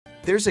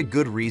There's a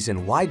good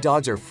reason why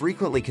dogs are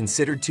frequently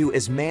considered to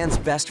as man's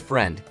best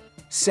friend.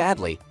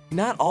 Sadly,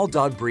 not all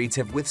dog breeds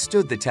have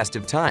withstood the test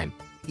of time,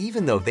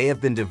 even though they have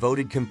been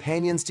devoted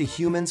companions to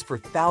humans for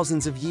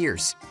thousands of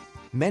years.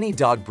 Many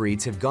dog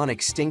breeds have gone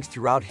extinct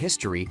throughout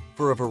history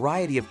for a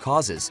variety of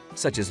causes,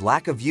 such as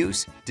lack of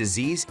use,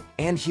 disease,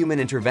 and human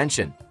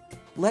intervention.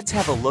 Let's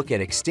have a look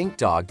at extinct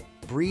dog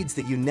breeds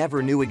that you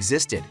never knew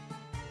existed.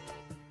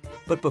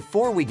 But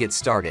before we get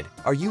started,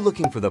 are you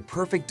looking for the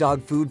perfect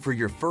dog food for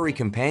your furry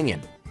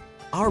companion?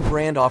 Our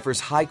brand offers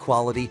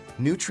high-quality,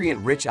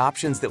 nutrient-rich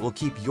options that will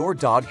keep your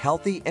dog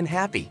healthy and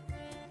happy.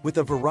 With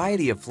a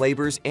variety of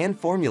flavors and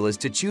formulas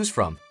to choose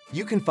from,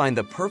 you can find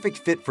the perfect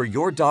fit for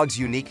your dog's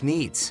unique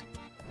needs.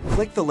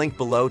 Click the link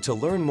below to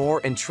learn more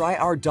and try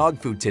our dog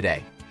food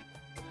today.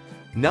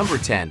 Number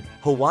 10.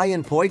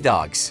 Hawaiian Poi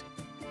Dogs.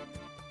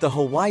 The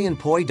Hawaiian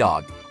Poi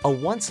Dog, a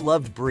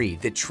once-loved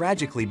breed that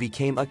tragically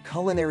became a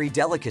culinary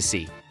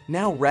delicacy,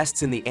 now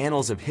rests in the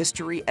annals of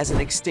history as an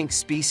extinct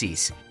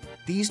species.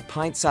 These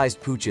pint-sized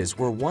pooches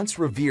were once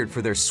revered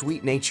for their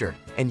sweet nature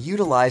and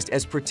utilized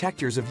as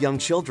protectors of young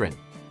children.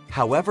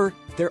 However,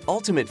 their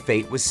ultimate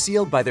fate was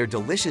sealed by their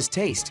delicious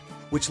taste,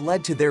 which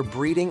led to their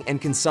breeding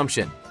and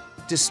consumption.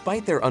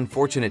 Despite their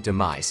unfortunate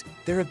demise,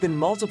 there have been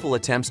multiple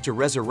attempts to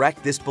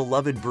resurrect this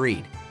beloved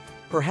breed.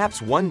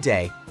 Perhaps one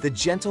day, the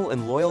gentle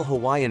and loyal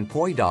Hawaiian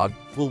Poi Dog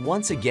will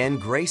once again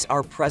grace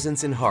our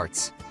presence and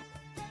hearts.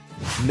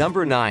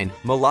 Number 9.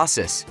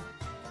 Molasses.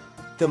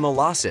 The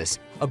Molasses,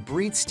 a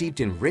breed steeped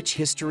in rich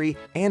history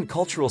and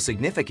cultural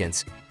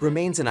significance,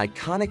 remains an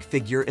iconic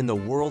figure in the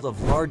world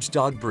of large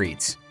dog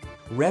breeds.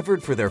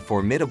 Revered for their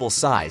formidable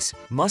size,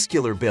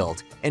 muscular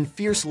build, and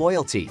fierce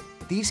loyalty,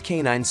 these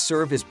canines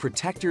serve as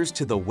protectors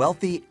to the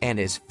wealthy and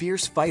as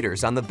fierce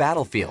fighters on the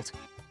battlefield.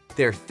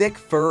 Their thick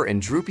fur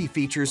and droopy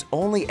features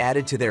only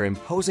added to their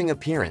imposing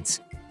appearance,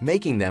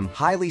 making them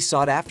highly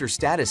sought-after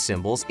status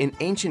symbols in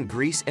ancient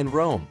Greece and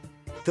Rome.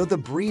 Though the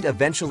breed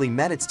eventually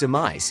met its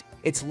demise,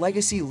 its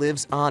legacy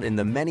lives on in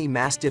the many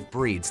Mastiff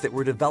breeds that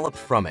were developed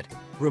from it,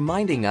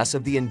 reminding us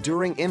of the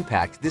enduring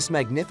impact this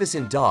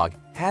magnificent dog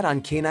had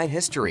on canine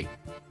history.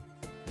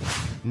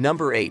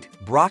 Number 8.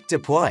 Braque de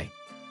Poi.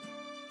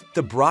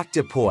 The Braque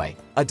de Poi,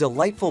 a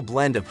delightful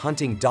blend of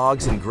hunting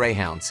dogs and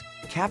greyhounds,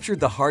 captured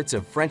the hearts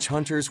of French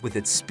hunters with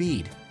its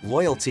speed,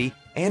 loyalty,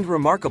 and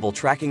remarkable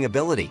tracking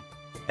ability.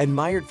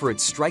 Admired for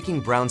its striking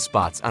brown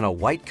spots on a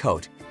white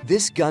coat,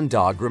 this gun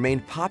dog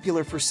remained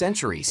popular for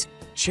centuries,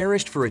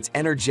 cherished for its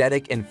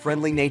energetic and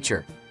friendly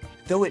nature.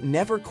 Though it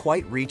never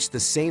quite reached the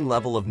same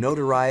level of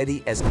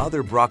notoriety as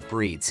other Braque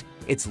breeds,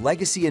 its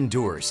legacy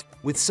endures,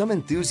 with some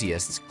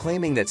enthusiasts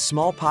claiming that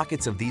small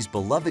pockets of these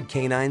beloved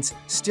canines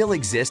still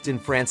exist in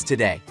France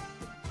today.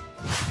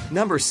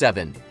 Number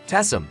 7.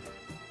 Tessem.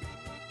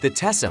 The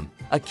Tessem,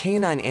 a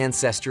canine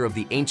ancestor of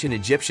the ancient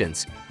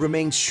Egyptians,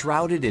 remains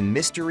shrouded in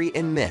mystery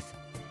and myth.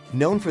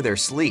 Known for their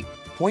sleek,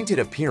 pointed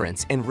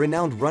appearance and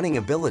renowned running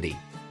ability,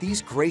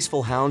 these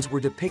graceful hounds were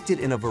depicted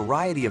in a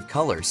variety of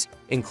colors,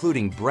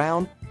 including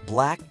brown,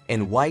 black,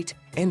 and white,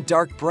 and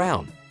dark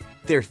brown.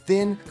 Their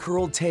thin,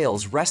 curled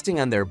tails resting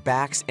on their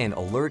backs and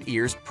alert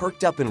ears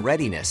perked up in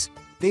readiness,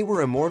 they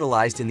were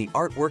immortalized in the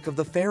artwork of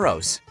the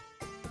pharaohs.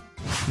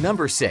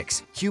 Number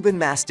 6. Cuban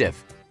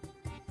Mastiff.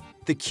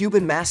 The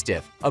Cuban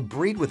Mastiff, a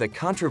breed with a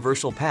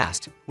controversial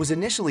past, was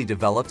initially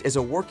developed as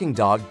a working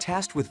dog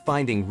tasked with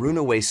finding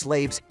runaway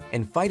slaves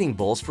and fighting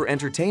bulls for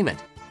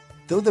entertainment.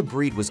 Though the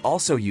breed was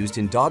also used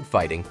in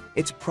dogfighting,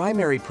 its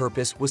primary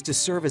purpose was to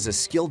serve as a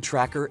skilled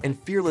tracker and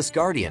fearless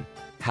guardian.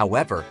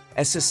 However,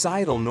 as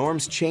societal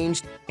norms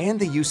changed and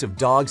the use of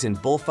dogs in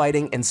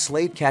bullfighting and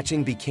slave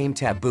catching became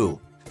taboo,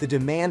 the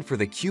demand for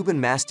the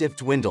Cuban Mastiff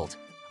dwindled.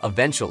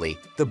 Eventually,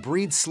 the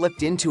breed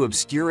slipped into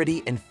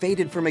obscurity and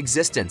faded from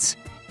existence.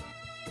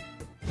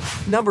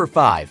 Number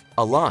 5.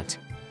 Alaunt.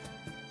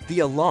 The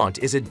Alaunt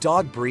is a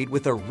dog breed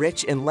with a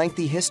rich and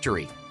lengthy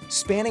history,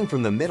 spanning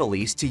from the Middle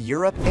East to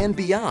Europe and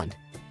beyond.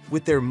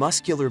 With their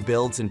muscular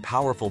builds and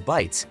powerful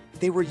bites,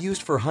 they were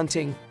used for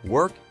hunting,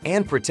 work,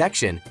 and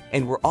protection,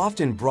 and were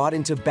often brought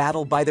into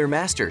battle by their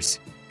masters.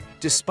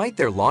 Despite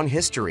their long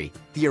history,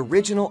 the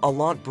original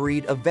Alaunt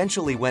breed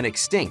eventually went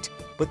extinct,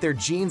 but their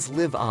genes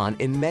live on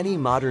in many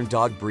modern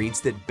dog breeds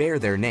that bear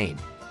their name.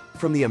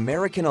 From the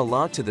American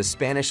Alaunt to the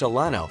Spanish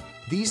Alano,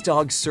 these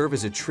dogs serve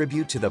as a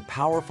tribute to the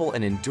powerful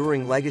and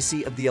enduring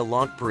legacy of the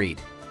Alaunt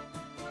breed.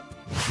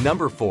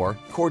 Number 4.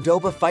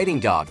 Cordoba Fighting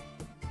Dog.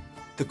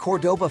 The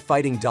Cordoba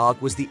Fighting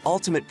Dog was the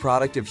ultimate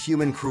product of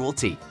human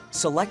cruelty,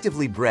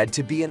 selectively bred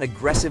to be an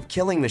aggressive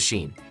killing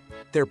machine.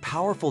 Their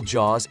powerful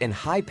jaws and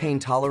high pain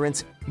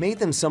tolerance made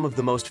them some of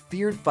the most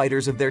feared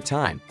fighters of their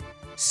time.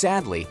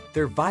 Sadly,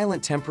 their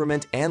violent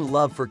temperament and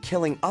love for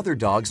killing other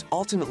dogs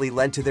ultimately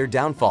led to their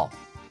downfall.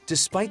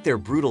 Despite their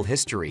brutal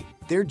history,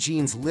 their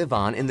genes live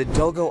on in the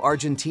Dogo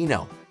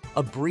Argentino,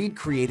 a breed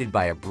created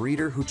by a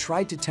breeder who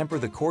tried to temper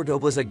the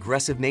Cordoba's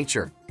aggressive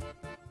nature.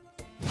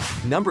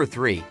 Number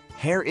 3.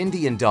 Hare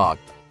Indian Dog.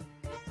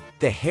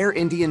 The Hare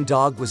Indian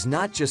Dog was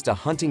not just a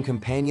hunting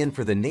companion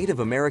for the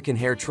Native American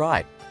Hare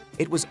tribe,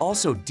 it was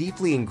also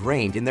deeply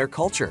ingrained in their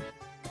culture.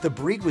 The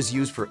breed was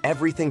used for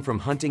everything from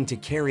hunting to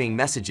carrying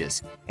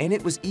messages, and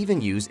it was even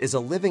used as a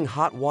living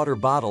hot water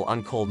bottle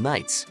on cold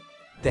nights.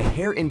 The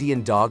Hare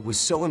Indian dog was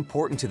so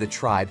important to the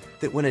tribe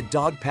that when a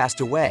dog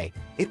passed away,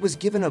 it was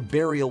given a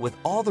burial with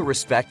all the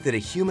respect that a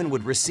human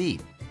would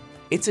receive.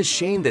 It's a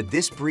shame that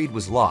this breed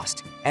was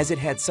lost, as it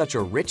had such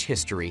a rich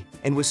history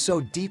and was so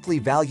deeply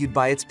valued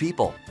by its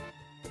people.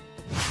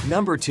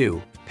 Number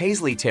 2.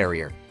 Paisley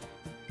Terrier.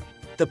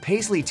 The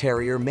Paisley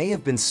Terrier may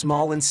have been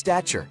small in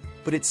stature,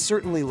 but it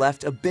certainly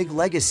left a big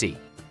legacy.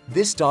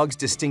 This dog's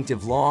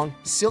distinctive long,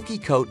 silky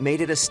coat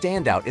made it a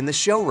standout in the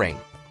show ring,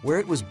 where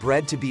it was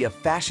bred to be a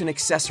fashion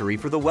accessory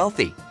for the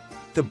wealthy.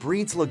 The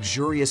breed's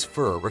luxurious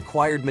fur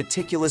required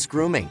meticulous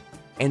grooming,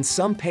 and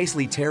some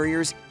Paisley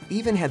Terriers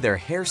even had their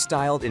hair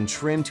styled and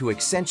trimmed to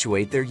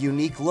accentuate their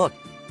unique look.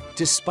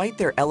 Despite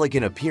their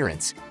elegant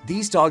appearance,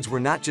 these dogs were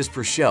not just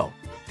for show.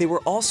 They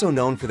were also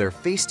known for their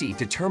feisty,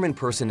 determined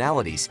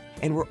personalities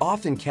and were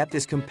often kept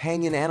as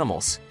companion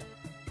animals.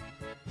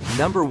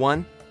 Number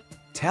 1.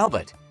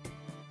 Talbot.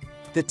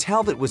 The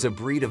Talbot was a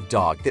breed of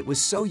dog that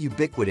was so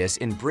ubiquitous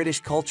in British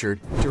culture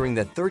during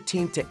the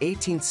 13th to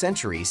 18th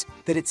centuries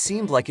that it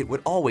seemed like it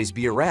would always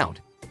be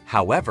around.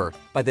 However,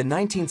 by the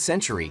 19th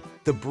century,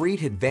 the breed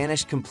had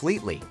vanished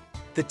completely.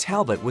 The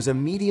Talbot was a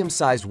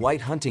medium-sized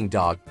white hunting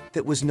dog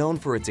that was known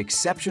for its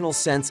exceptional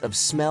sense of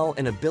smell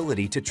and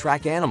ability to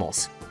track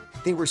animals.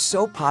 They were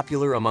so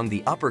popular among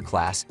the upper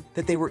class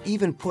that they were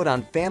even put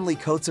on family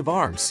coats of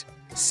arms.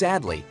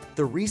 Sadly,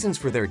 the reasons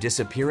for their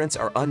disappearance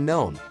are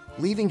unknown,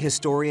 leaving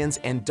historians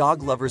and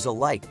dog lovers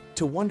alike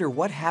to wonder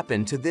what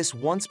happened to this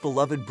once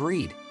beloved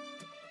breed.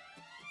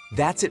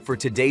 That's it for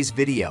today's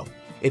video.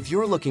 If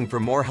you're looking for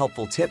more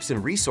helpful tips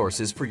and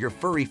resources for your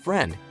furry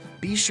friend,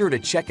 be sure to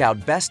check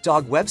out Best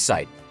Dog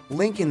website,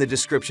 link in the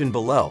description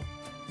below.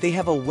 They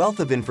have a wealth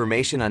of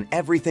information on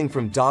everything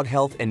from dog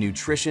health and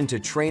nutrition to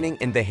training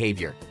and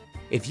behavior.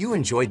 If you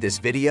enjoyed this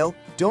video,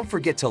 don't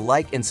forget to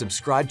like and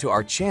subscribe to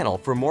our channel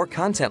for more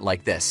content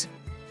like this.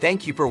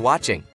 Thank you for watching.